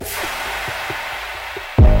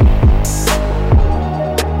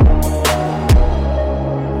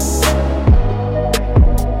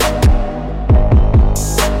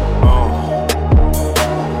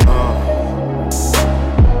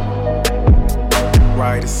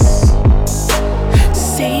Wryters.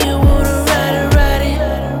 Say you wanna ride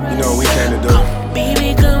it. You know what we came to do.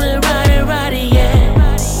 Baby, come and ride it,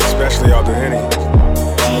 yeah. Especially off the Henny.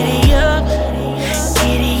 Giddy up,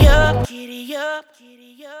 giddy up, giddy up,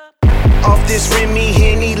 giddy up. Off this Remy,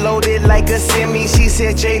 Henny loaded like a semi. She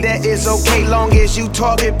said, Jay, that is okay, long as you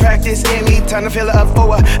target practice in me. Time to fill her up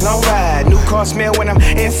for a long ride. New car smell when I'm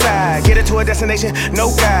inside. Get her to a destination,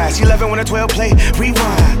 no guide. She love it when a 12 play,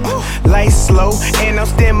 rewind. Light slow, and I'm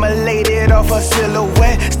stimulated off her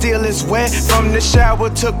silhouette. Still is wet from the shower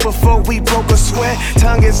took before we broke a sweat.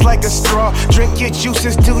 Tongue is like a straw, drink your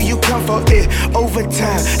juices till you come for it.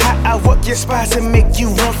 Overtime, how I work your spots and make you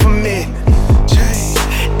run from it.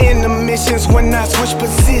 Intermissions when I switch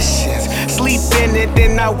positions. Sleep in it,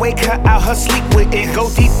 then I wake her out her sleep with it. Go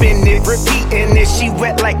deep in it, repeating it. She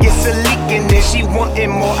wet like it's a leak in it. She wanting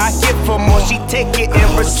more, I give her more. She take it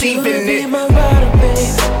and receiving Be it. my rider, baby.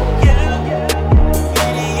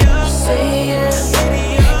 Say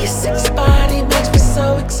yeah. Your sex body makes me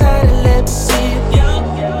so excited. Let me see it.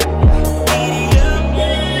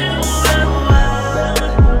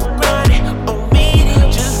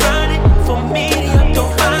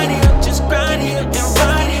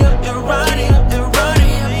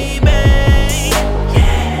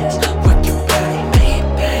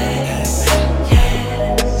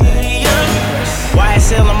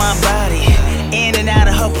 On my body, in and out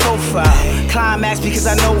of her profile. Climax because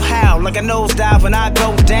I know how, like a nosedive when I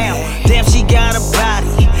go down. Damn, she got a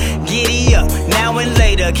body. Giddy up, now and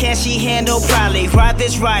later. Can she handle probably? Ride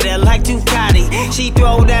this rider like Ducati. She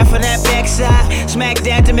throw that for that backside. Smack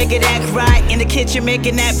that to make it act right. In the kitchen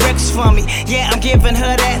making that breakfast for me. Yeah, I'm giving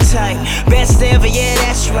her that type. Best ever, yeah,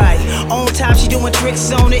 that's right. On top, she doing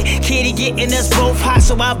tricks on it. Kitty getting us both hot,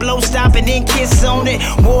 so I blow, stop, and then kiss on it.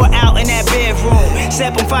 War out in that bedroom.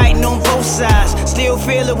 Step, I'm fighting on both sides. Still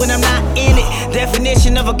feel it when I'm not in it.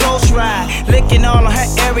 Definition of a ghost ride. Licking all on her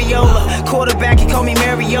areola. Quarterback, he call me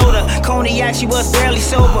Mariota. Cognac, she was barely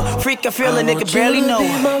sober. Freak, I feel a nigga barely know. Be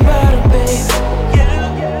my rider, baby.